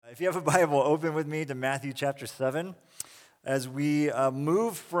If you have a Bible, open with me to Matthew chapter 7. As we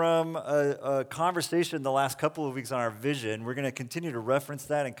move from a conversation the last couple of weeks on our vision, we're going to continue to reference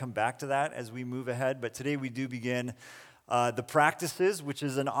that and come back to that as we move ahead. But today we do begin the practices, which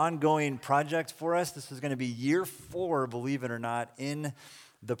is an ongoing project for us. This is going to be year 4, believe it or not, in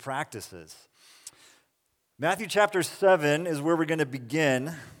the practices. Matthew chapter 7 is where we're going to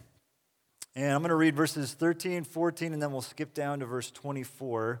begin. And I'm going to read verses 13, 14, and then we'll skip down to verse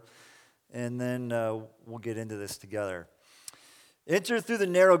 24, and then we'll get into this together. Enter through the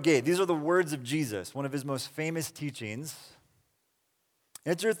narrow gate. These are the words of Jesus, one of his most famous teachings.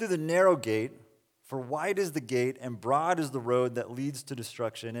 Enter through the narrow gate, for wide is the gate, and broad is the road that leads to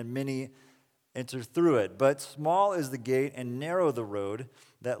destruction, and many enter through it. But small is the gate, and narrow the road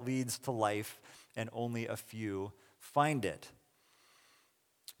that leads to life, and only a few find it.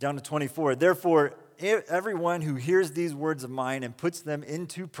 Down to 24. Therefore, everyone who hears these words of mine and puts them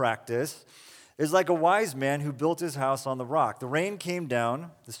into practice is like a wise man who built his house on the rock. The rain came down,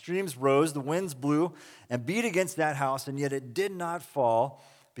 the streams rose, the winds blew and beat against that house, and yet it did not fall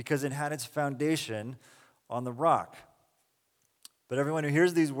because it had its foundation on the rock. But everyone who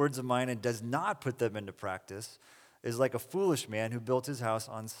hears these words of mine and does not put them into practice is like a foolish man who built his house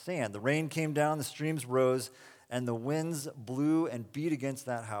on sand. The rain came down, the streams rose, and the winds blew and beat against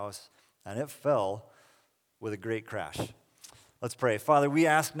that house, and it fell with a great crash. Let's pray. Father, we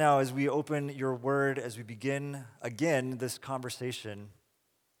ask now as we open your word, as we begin again this conversation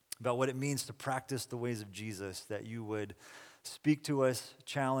about what it means to practice the ways of Jesus, that you would speak to us,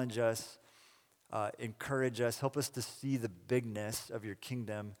 challenge us, encourage us, help us to see the bigness of your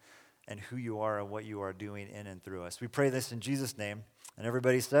kingdom and who you are and what you are doing in and through us. We pray this in Jesus' name. And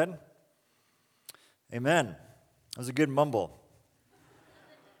everybody said, amen. That was a good mumble.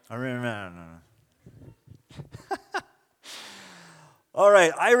 All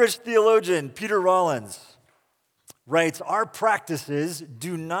right, Irish theologian Peter Rollins writes, our practices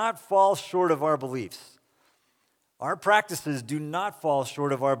do not fall short of our beliefs. Our practices do not fall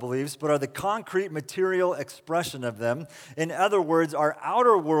short of our beliefs, but are the concrete material expression of them. In other words, our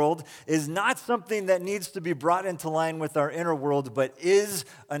outer world is not something that needs to be brought into line with our inner world, but is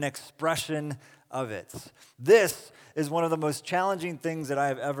an expression of it. This is one of the most challenging things that I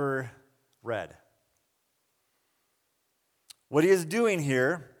have ever read. What he is doing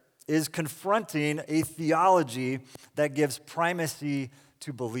here is confronting a theology that gives primacy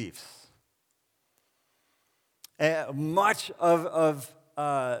to beliefs. Much of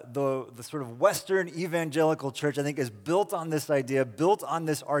the sort of Western evangelical church, I think, is built on this idea, built on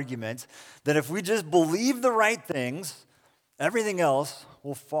this argument, that if we just believe the right things, everything else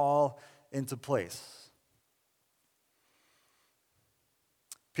will fall into place.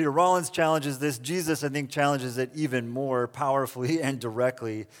 Peter Rollins challenges this. Jesus, I think, challenges it even more powerfully and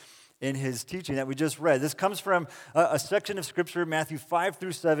directly in his teaching that we just read. This comes from a section of Scripture, Matthew 5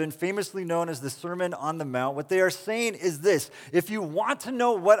 through 7, famously known as the Sermon on the Mount. What they are saying is this: if you want to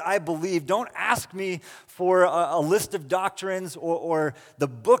know what I believe, don't ask me for a list of doctrines or the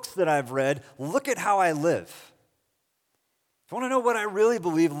books that I've read. Look at how I live. If you want to know what I really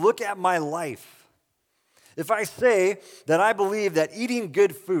believe, look at my life. If I say that I believe that eating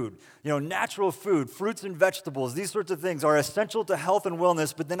good food, natural food, fruits and vegetables, these sorts of things are essential to health and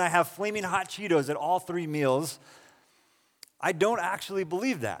wellness, but then I have flaming hot Cheetos at all 3 meals, I don't actually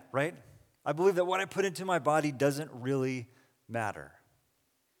believe that, right? I believe that what I put into my body doesn't really matter.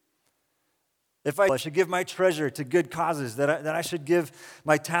 If I should give my treasure to good causes, that I should give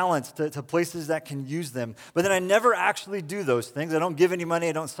my talents to places that can use them. But then I never actually do those things. I don't give any money.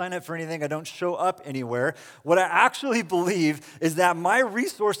 I don't sign up for anything. I don't show up anywhere. What I actually believe is that my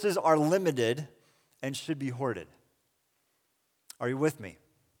resources are limited and should be hoarded. Are you with me?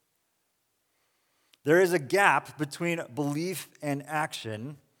 There is a gap between belief and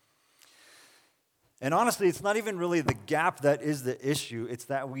action. And honestly, it's not even really the gap that is the issue. It's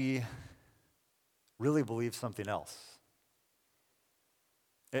that we really believe something else.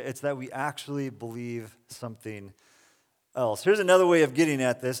 It's that we actually believe something else. Here's another way of getting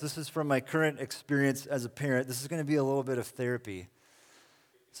at this. This is from my current experience as a parent. This is going to be a little bit of therapy,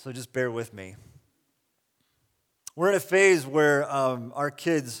 so just bear with me. We're in a phase where our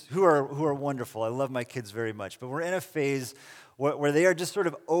kids, who are wonderful, I love my kids very much, but we're in a phase where they are just sort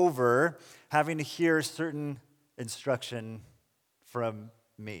of over having to hear certain instruction from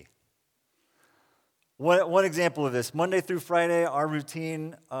me. One example of this, Monday through Friday, our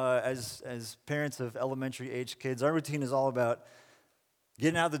routine as parents of elementary age kids, our routine is all about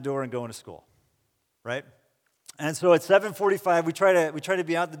getting out the door and going to school, right? And so at 7:45, we try to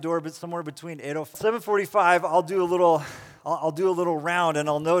be out the door, but somewhere between 8:05. 7:45, I'll do a little I'll do a little round and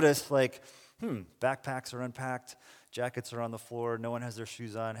I'll notice like, backpacks are unpacked, jackets are on the floor, no one has their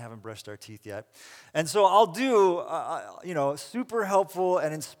shoes on, haven't brushed our teeth yet. And so I'll do, super helpful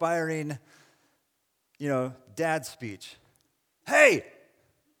and inspiring, dad speech. Hey,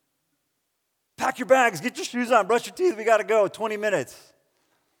 pack your bags, get your shoes on, brush your teeth, we got to go, 20 minutes.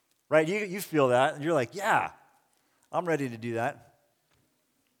 Right? You feel that, and you're like, yeah, I'm ready to do that.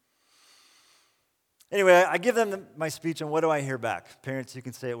 Anyway, I give them my speech, and what do I hear back? Parents, you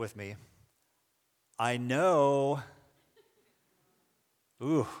can say it with me. I know.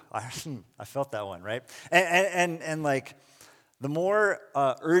 Ooh, I felt that one, right? And like, the more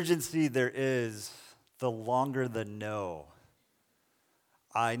urgency there is, the longer the no.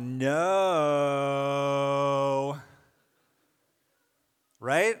 I know.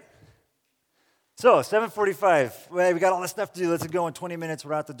 Right? So, 7:45. Well, we got all this stuff to do. Let's go in 20 minutes.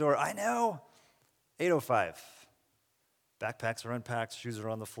 We're out the door. I know. 8:05. Backpacks are unpacked. Shoes are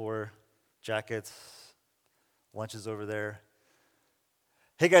on the floor. Jackets. Lunch is over there.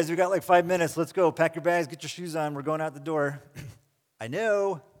 Hey, guys, we got like 5 minutes. Let's go. Pack your bags. Get your shoes on. We're going out the door. I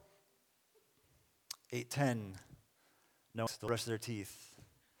know. 8:10. No, still brush their teeth.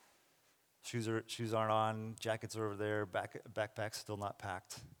 Shoes aren't on. Jackets are over there. Backpacks still not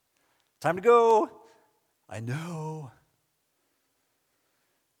packed. Time to go. I know.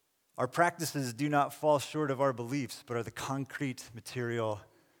 Our practices do not fall short of our beliefs, but are the concrete material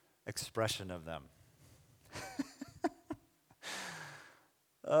expression of them.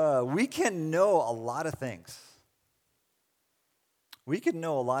 We can know a lot of things. We can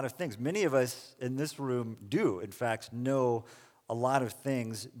know a lot of things. Many of us in this room do, in fact, know a lot of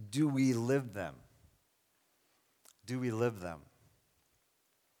things. Do we live them? Do we live them?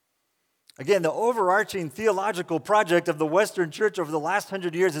 Again, the overarching theological project of the Western Church over the last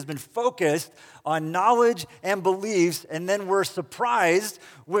 100 years has been focused on knowledge and beliefs, and then we're surprised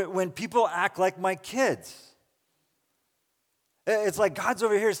when people act like my kids. It's like God's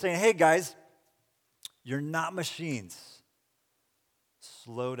over here saying, hey guys, you're not machines.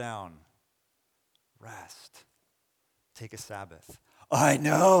 Slow down. Rest. Take a Sabbath. I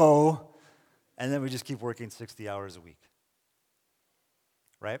know. And then we just keep working 60 hours a week.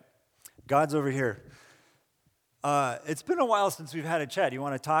 Right? God's over here. It's been a while since we've had a chat. You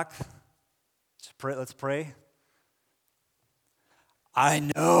want to talk? Let's pray. I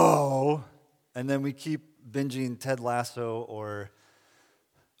know. And then we keep binging Ted Lasso or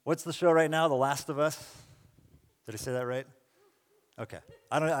what's the show right now? The Last of Us? Did I say that right? Okay.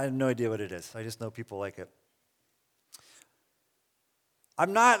 I have no idea what it is. I just know people like it.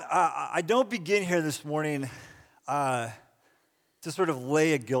 I don't begin here this morning to sort of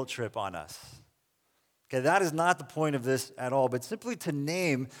lay a guilt trip on us. Okay, that is not the point of this at all, but simply to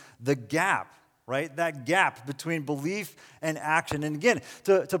name the gap, right? That gap between belief and action. And again,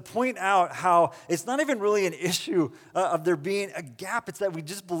 to point out how it's not even really an issue of there being a gap, it's that we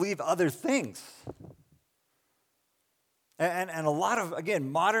just believe other things. And a lot of,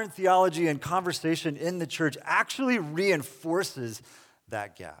 again, modern theology and conversation in the church actually reinforces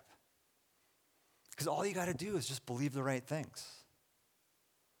that gap. Because all you got to do is just believe the right things.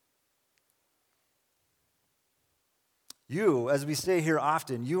 You, as we say here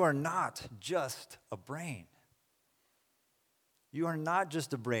often, you are not just a brain. You are not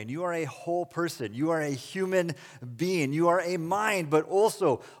just a brain. You are a whole person. You are a human being. You are a mind, but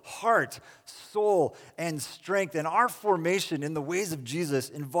also heart, soul, and strength. And our formation in the ways of Jesus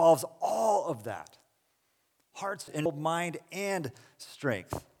involves all of that. Hearts and mind and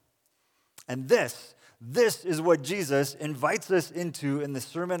strength. And this is what Jesus invites us into in the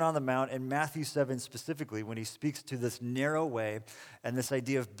Sermon on the Mount in Matthew 7 specifically, when he speaks to this narrow way and this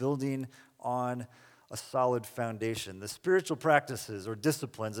idea of building on a solid foundation. The spiritual practices, or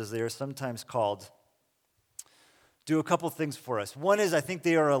disciplines as they are sometimes called, do a couple things for us. One is, I think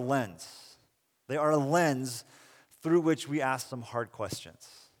they are a lens. They are a lens through which we ask some hard questions.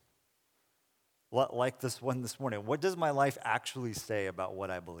 Like this one this morning. What does my life actually say about what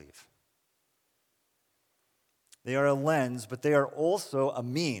I believe? They are a lens, but they are also a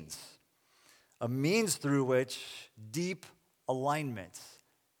means through which deep alignment,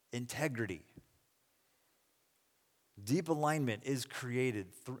 integrity, deep alignment is created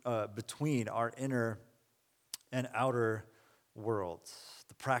between our inner and outer worlds,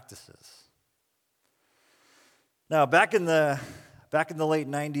 the practices. Now, back in the late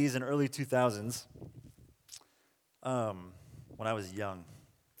 90s and early 2000s, when I was young,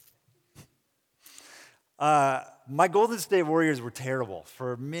 my Golden State Warriors were terrible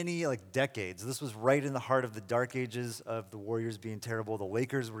for many decades. This was right in the heart of the dark ages of the Warriors being terrible. The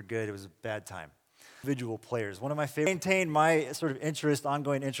Lakers were good. It was a bad time. individual players. One of my favorite, maintain my sort of interest,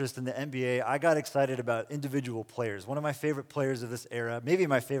 ongoing interest in the NBA, I got excited about individual players. One of my favorite players of this era, maybe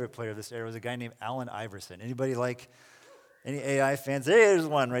my favorite player of this era, was a guy named Allen Iverson. Anybody like, any AI fans? Hey, there's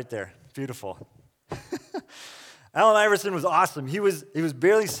one right there. Beautiful. Allen Iverson was awesome. He was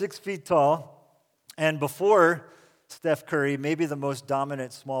barely 6 feet tall, and before Steph Curry, maybe the most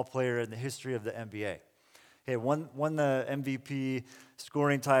dominant small player in the history of the NBA. Okay, won the MVP,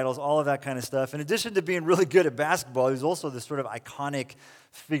 scoring titles, all of that kind of stuff. In addition to being really good at basketball, he was also this sort of iconic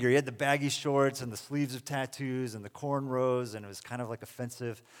figure. He had the baggy shorts and the sleeves of tattoos and the cornrows, and it was kind of like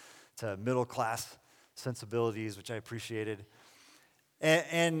offensive to middle-class sensibilities, which I appreciated.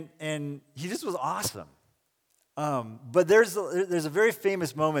 And he just was awesome. But there's a very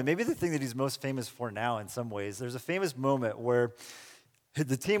famous moment, maybe the thing that he's most famous for now in some ways. There's a famous moment where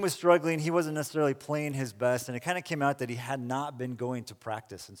the team was struggling. He wasn't necessarily playing his best, and it kind of came out that he had not been going to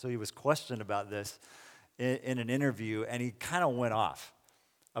practice. And so he was questioned about this in an interview, and he kind of went off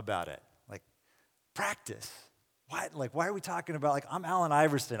about it. Like, practice? What? Like, why are we talking about, like, I'm Allen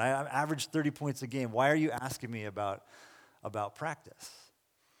Iverson. I averaged 30 points a game. Why are you asking me about practice?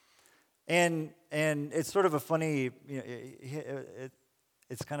 And it's sort of a funny,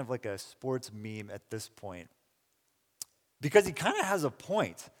 it's kind of like a sports meme at this point. Because he kind of has a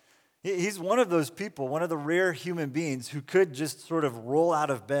point. He's one of those people, one of the rare human beings who could just sort of roll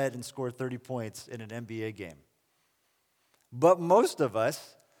out of bed and score 30 points in an NBA game. But most of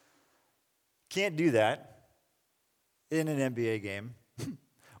us can't do that in an NBA game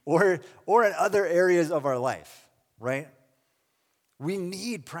or in other areas of our life, right? We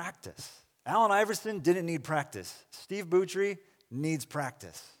need practice. Allen Iverson didn't need practice. Steve Boutrey needs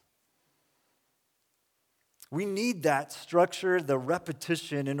practice. We need that structure, the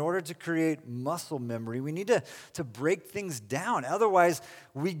repetition, in order to create muscle memory. We need to break things down. Otherwise,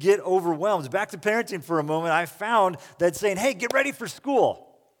 we get overwhelmed. Back to parenting for a moment, I found that saying, hey, get ready for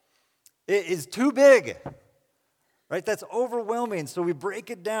school, it is too big, right? That's overwhelming. So we break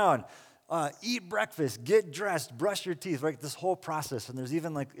it down. Eat breakfast, get dressed, brush your teeth, right? This whole process. And there's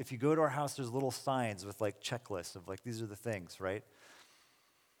even, like, if you go to our house, there's little signs with, like, checklists of, like, these are the things, right?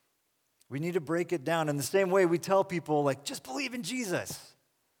 We need to break it down. In the same way we tell people, like, just believe in Jesus.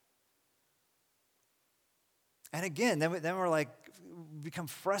 And again, then we're like, become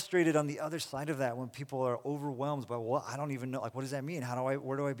frustrated on the other side of that when people are overwhelmed by, well, I don't even know, like, what does that mean?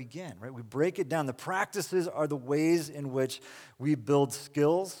 Where do I begin, right? We break it down. The practices are the ways in which we build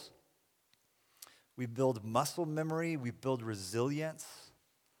skills, we build muscle memory, we build resilience.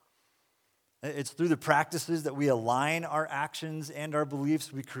 It's through the practices that we align our actions and our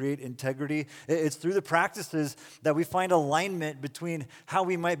beliefs. We create integrity. It's through the practices that we find alignment between how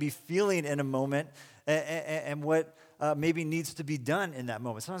we might be feeling in a moment and what maybe needs to be done in that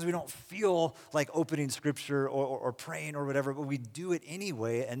moment. Sometimes we don't feel like opening scripture or praying or whatever, but we do it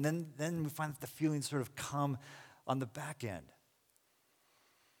anyway, and then we find that the feelings sort of come on the back end.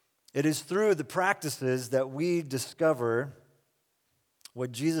 It is through the practices that we discover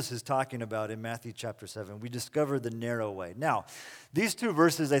what Jesus is talking about in Matthew chapter 7. We discover the narrow way. Now, these two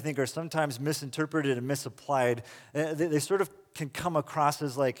verses, I think, are sometimes misinterpreted and misapplied. They sort of can come across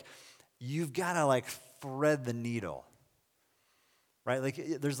as like, you've got to, like, thread the needle, right?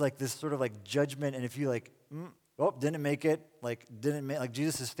 Like, there's, like, this sort of, like, judgment, and if you, like, didn't make it, like,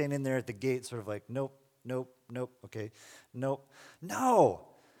 Jesus is standing there at the gate, sort of like, nope, okay, nope. No!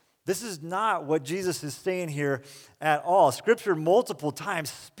 This is not what Jesus is saying here at all. Scripture multiple times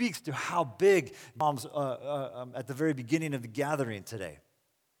speaks to how big at the very beginning of the gathering today.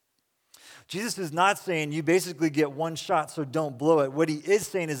 Jesus is not saying you basically get one shot, so don't blow it. What he is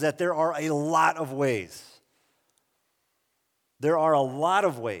saying is that there are a lot of ways. There are a lot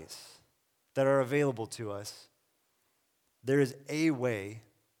of ways that are available to us. There is a way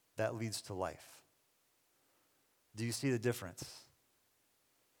that leads to life. Do you see the difference?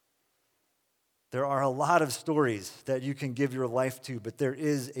 There are a lot of stories that you can give your life to, but there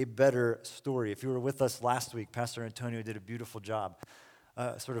is a better story. If you were with us last week, Pastor Antonio did a beautiful job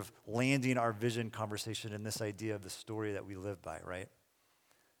sort of landing our vision conversation in this idea of the story that we live by, right?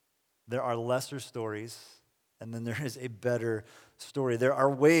 There are lesser stories, and then there is a better story. There are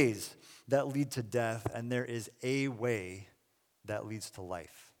ways that lead to death, and there is a way that leads to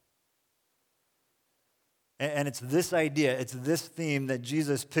life. And it's this idea, it's this theme that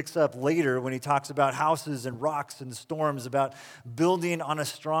Jesus picks up later when he talks about houses and rocks and storms, about building on a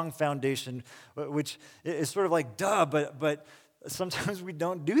strong foundation, which is sort of like, duh, but sometimes we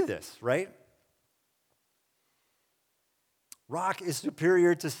don't do this, right? Rock is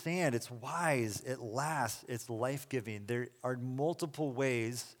superior to sand. It's wise, it lasts, it's life-giving. There are multiple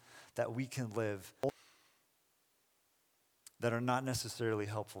ways that we can live that are not necessarily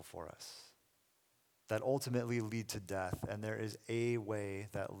helpful for us, that ultimately lead to death, and there is a way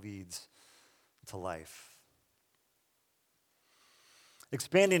that leads to life.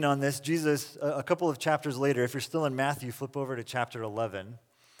 Expanding on this, Jesus, a couple of chapters later, if you're still in Matthew, flip over to chapter 11.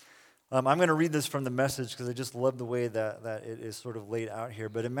 I'm going to read this from the Message because I just love the way that it is sort of laid out here.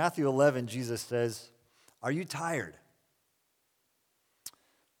 But in Matthew 11, Jesus says, "Are you tired,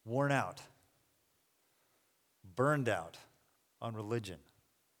 worn out, burned out on religion?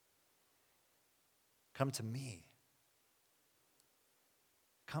 Come to me.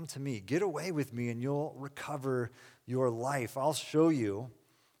 Come to me. Get away with me and you'll recover your life. I'll show you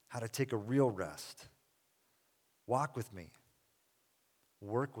how to take a real rest. Walk with me.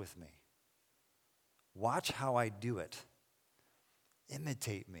 Work with me. Watch how I do it.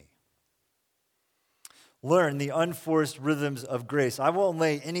 Imitate me. Learn the unforced rhythms of grace. I won't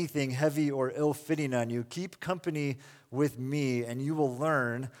lay anything heavy or ill-fitting on you. Keep company with me, and you will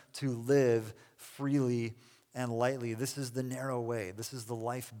learn to live freely and lightly. This is the narrow way. This is the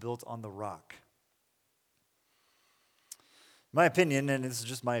life built on the rock." My opinion, and this is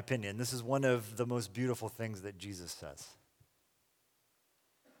just my opinion, this is one of the most beautiful things that Jesus says.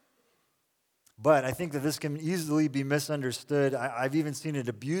 But I think that this can easily be misunderstood. I've even seen it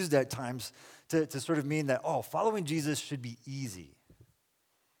abused at times to sort of mean that, following Jesus should be easy.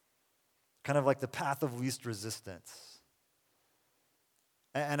 Kind of like the path of least resistance.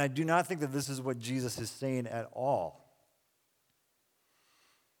 And I do not think that this is what Jesus is saying at all.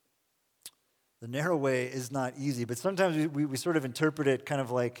 The narrow way is not easy, but sometimes we sort of interpret it kind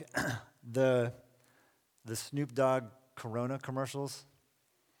of like the Snoop Dogg Corona commercials.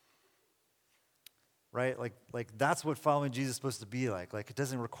 Right? Like that's what following Jesus is supposed to be like. Like it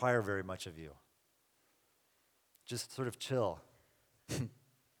doesn't require very much of you. Just sort of chill.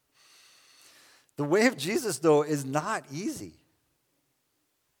 The way of Jesus, though, is not easy.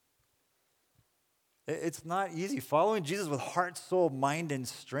 It's not easy. Following Jesus with heart, soul, mind, and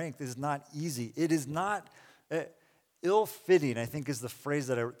strength is not easy. It is not ill-fitting, I think, is the phrase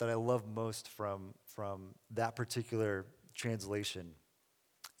that I love most from that particular translation.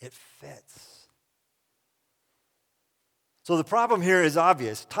 It fits. So the problem here is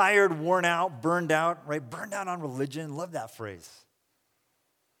obvious. Tired, worn out, burned out, right? Burned out on religion. Love that phrase.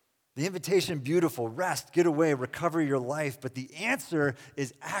 The invitation, beautiful. Rest, get away, recover your life. But the answer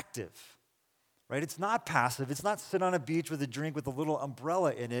is active, right? It's not passive. It's not sit on a beach with a drink with a little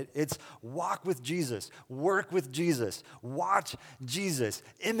umbrella in it. It's walk with Jesus, work with Jesus, watch Jesus,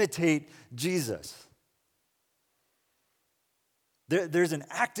 imitate Jesus. There's an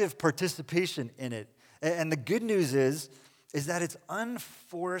active participation in it. And the good news is that it's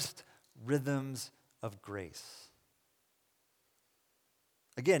unforced rhythms of grace.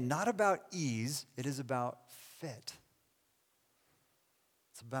 Again, not about ease, it is about fit.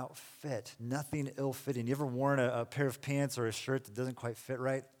 It's about fit, nothing ill-fitting. You ever worn a pair of pants or a shirt that doesn't quite fit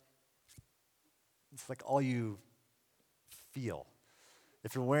right? It's like all you feel.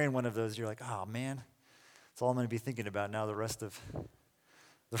 If you're wearing one of those, you're like, oh man, that's all I'm going to be thinking about now the rest of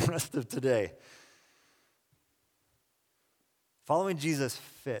today. Following Jesus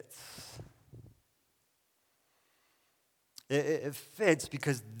fits. It fits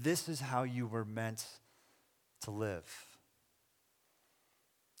because this is how you were meant to live.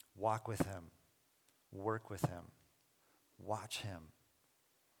 Walk with him. Work with him. Watch him.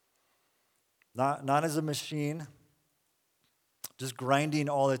 Not as a machine, just grinding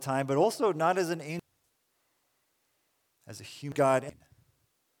all the time, but also not as an angel. As a human God,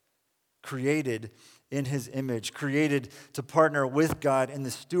 created in his image, created to partner with God in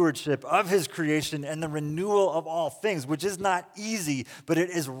the stewardship of his creation and the renewal of all things, which is not easy, but it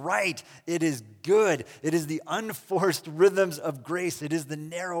is right. It is good. It is the unforced rhythms of grace. It is the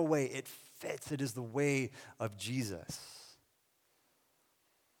narrow way. It fits. It is the way of Jesus.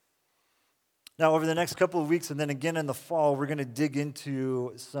 Now, over the next couple of weeks and then again in the fall, we're going to dig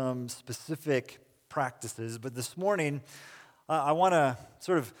into some specific practices. But this morning, I want to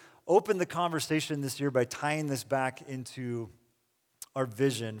sort of open the conversation this year by tying this back into our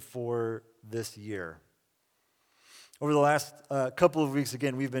vision for this year. Over the last couple of weeks,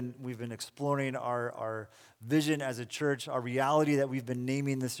 again, we've been exploring our vision as a church, our reality that we've been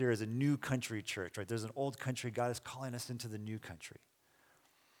naming this year as a new country church, right? There's an old country. God is calling us into the new country.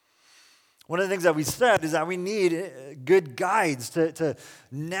 One of the things that we said is that we need good guides to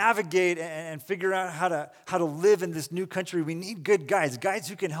navigate and figure out how to live in this new country. We need good guides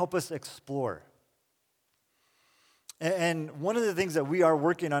who can help us explore. And one of the things that we are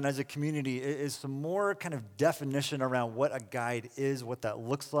working on as a community is some more kind of definition around what a guide is, what that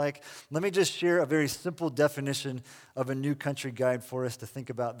looks like. Let me just share a very simple definition of a New Country Guide for us to think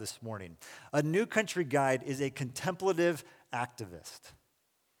about this morning. A New Country Guide is a contemplative activist.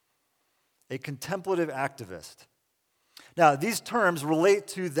 A contemplative activist. Now, these terms relate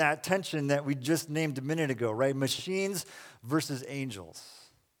to that tension that we just named a minute ago, right? Machines versus angels.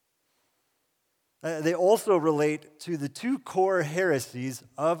 They also relate to the two core heresies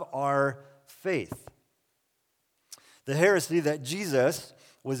of our faith. The heresy that Jesus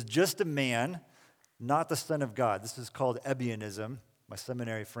was just a man, not the Son of God. This is called Ebionism. My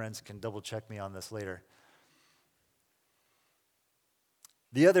seminary friends can double check me on this later.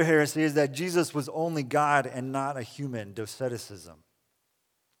 The other heresy is that Jesus was only God and not a human, doceticism.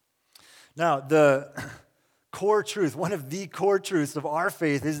 Now, the core truth, one of the core truths of our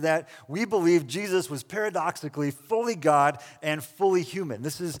faith is that we believe Jesus was paradoxically fully God and fully human.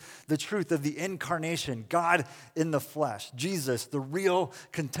 This is the truth of the incarnation, God in the flesh, Jesus, the real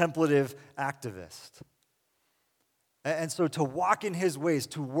contemplative activist. And so to walk in his ways,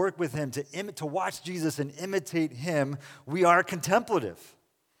 to work with him, to watch Jesus and imitate him, we are contemplative.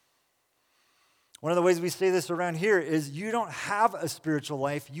 One of the ways we say this around here is you don't have a spiritual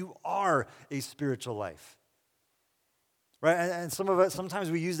life, you are a spiritual life. Right? And some of us, sometimes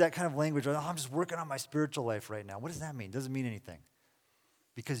we use that kind of language. Oh, I'm just working on my spiritual life right now. What does that mean? It doesn't mean anything.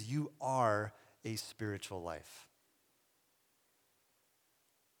 Because you are a spiritual life.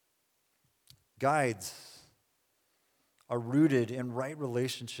 Guides are rooted in right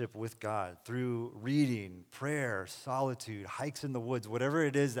relationship with God through reading, prayer, solitude, hikes in the woods, whatever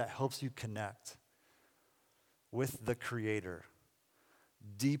it is that helps you connect with the Creator.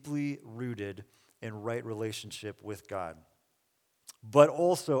 Deeply rooted in right relationship with God. But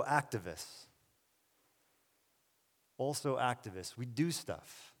also activists. Also activists. We do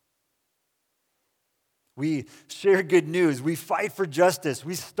stuff. We share good news. We fight for justice.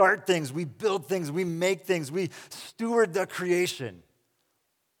 We start things. We build things. We make things. We steward the creation.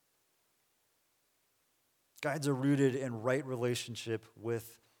 Guides are rooted in right relationship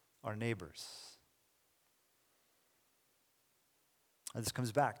with our neighbors. And this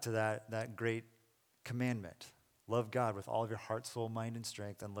comes back to that great commandment. Love God with all of your heart, soul, mind, and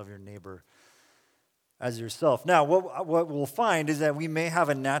strength, and love your neighbor as yourself. Now, what we'll find is that we may have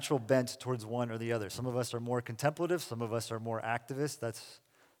a natural bent towards one or the other. Some of us are more contemplative. Some of us are more activist. That's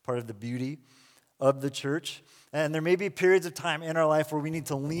part of the beauty of the church. And there may be periods of time in our life where we need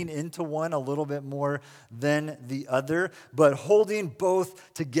to lean into one a little bit more than the other. But holding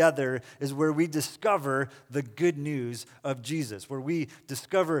both together is where we discover the good news of Jesus, where we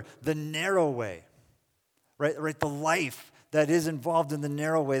discover the narrow way. Right, the life that is involved in the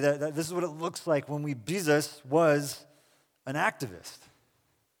narrow way. That this is what it looks like when Jesus was an activist.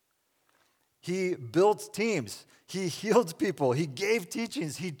 He built teams. He healed people. He gave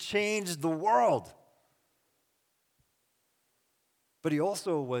teachings. He changed the world. But he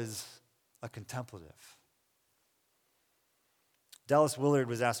also was a contemplative. Dallas Willard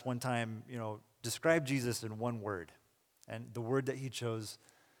was asked one time, describe Jesus in one word. And the word that he chose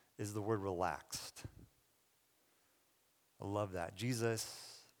is the word relaxed. I love that. Jesus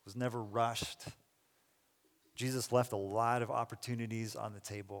was never rushed. Jesus left a lot of opportunities on the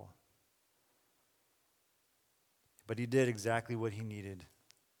table. But he did exactly what he needed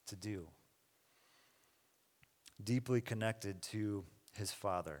to do. Deeply connected to his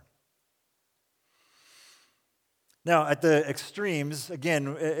Father. Now, at the extremes,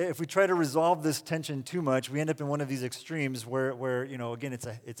 again, if we try to resolve this tension too much, we end up in one of these extremes where again,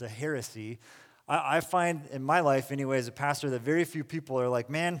 it's a heresy. I find in my life, anyway, as a pastor, that very few people are like,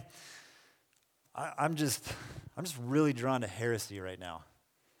 man, I'm just really drawn to heresy right now.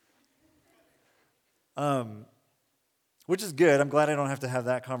 Which is good. I'm glad I don't have to have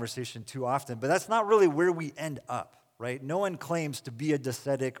that conversation too often. But that's not really where we end up, right? No one claims to be a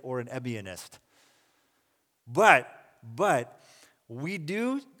Docetic or an Ebionist. But we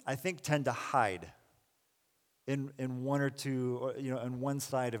do, I think, tend to hide in one or two, or, in one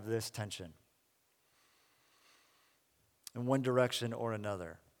side of this tension. In one direction or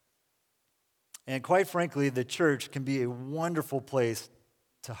another. And quite frankly, the church can be a wonderful place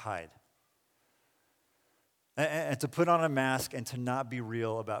to hide. And to put on a mask and to not be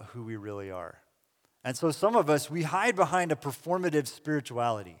real about who we really are. And so some of us, we hide behind a performative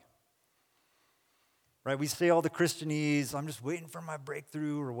spirituality. Right? We say all the Christianese, I'm just waiting for my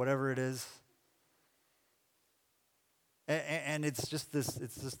breakthrough or whatever it is. And it's just this,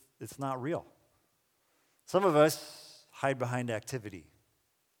 it's not real. Some of us hide behind activity,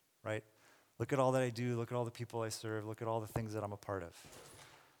 right? Look at all that I do. Look at all the people I serve. Look at all the things that I'm a part of.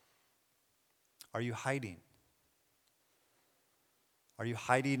 Are you hiding? Are you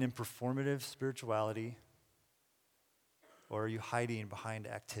hiding in performative spirituality? Or are you hiding behind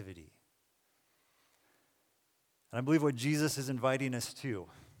activity? And I believe what Jesus is inviting us to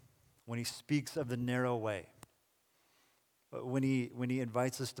when he speaks of the narrow way, when he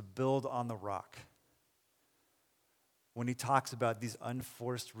invites us to build on the rock, when he talks about these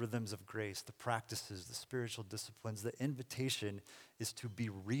unforced rhythms of grace, the practices, the spiritual disciplines, the invitation is to be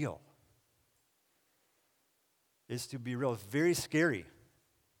real. Is to be real. It's very scary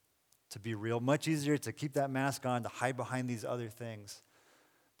to be real. Much easier to keep that mask on, to hide behind these other things.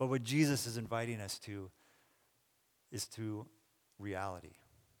 But what Jesus is inviting us to is to reality.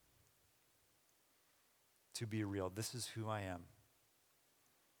 To be real. This is who I am.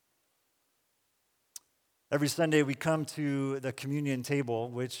 Every Sunday we come to the communion table,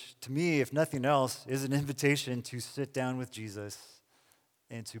 which to me, if nothing else, is an invitation to sit down with Jesus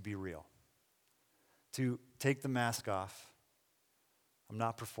and to be real. To take the mask off. I'm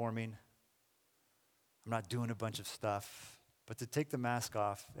not performing. I'm not doing a bunch of stuff. But to take the mask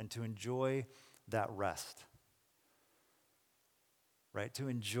off and to enjoy that rest. Right? To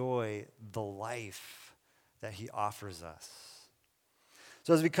enjoy the life that he offers us.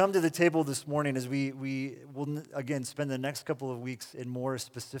 So as we come to the table this morning, as we will, again, spend the next couple of weeks in more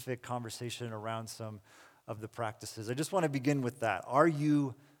specific conversation around some of the practices, I just want to begin with that. Are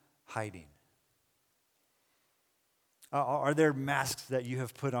you hiding? Are there masks that you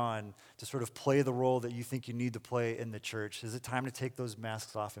have put on to sort of play the role that you think you need to play in the church? Is it time to take those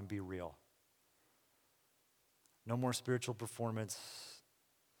masks off and be real? No more spiritual performance.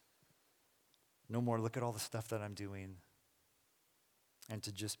 No more look at all the stuff that I'm doing. And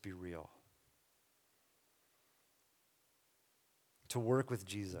to just be real. To work with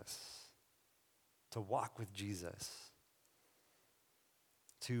Jesus. To walk with Jesus.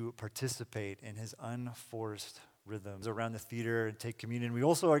 To participate in his unforced rhythms around the theater and take communion. We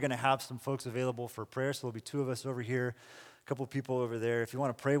also are going to have some folks available for prayer, so there'll be two of us over here, a couple of people over there. If you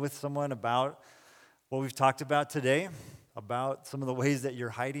want to pray with someone about what we've talked about today, about some of the ways that you're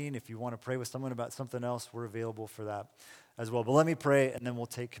hiding, if you want to pray with someone about something else, we're available for that as well. But let me pray, and then we'll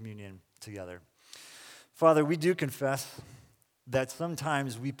take communion together. Father, we do confess that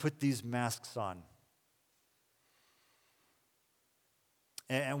sometimes we put these masks on.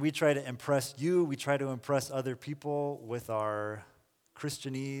 And we try to impress you, we try to impress other people with our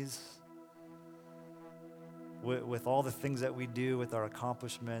Christianese, with all the things that we do, with our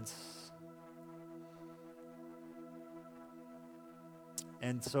accomplishments.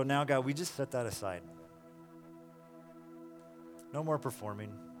 And so now, God, we just set that aside. No more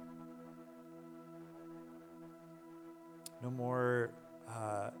performing. No more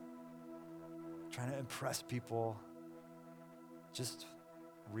trying to impress people. Just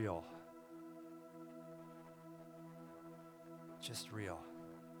real. Just real.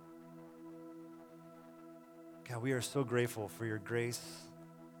 God, we are so grateful for your grace,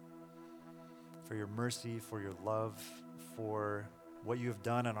 for your mercy, for your love, for what you have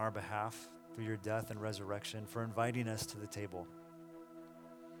done on our behalf through your death and resurrection, for inviting us to the table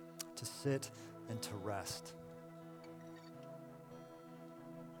to sit and to rest.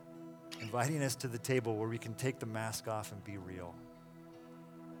 Inviting us to the table where we can take the mask off and be real.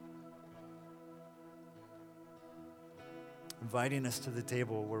 Inviting us to the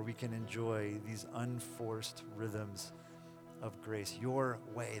table where we can enjoy these unforced rhythms of grace. Your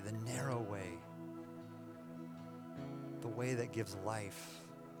way, the narrow way. The way that gives life.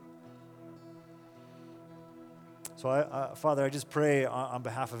 So, Father, I just pray on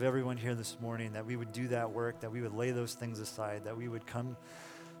behalf of everyone here this morning that we would do that work, that we would lay those things aside, that we would come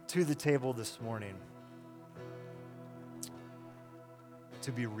to the table this morning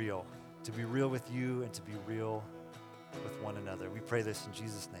to be real with you and to be real with one another. We pray this in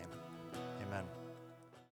Jesus' name. Amen.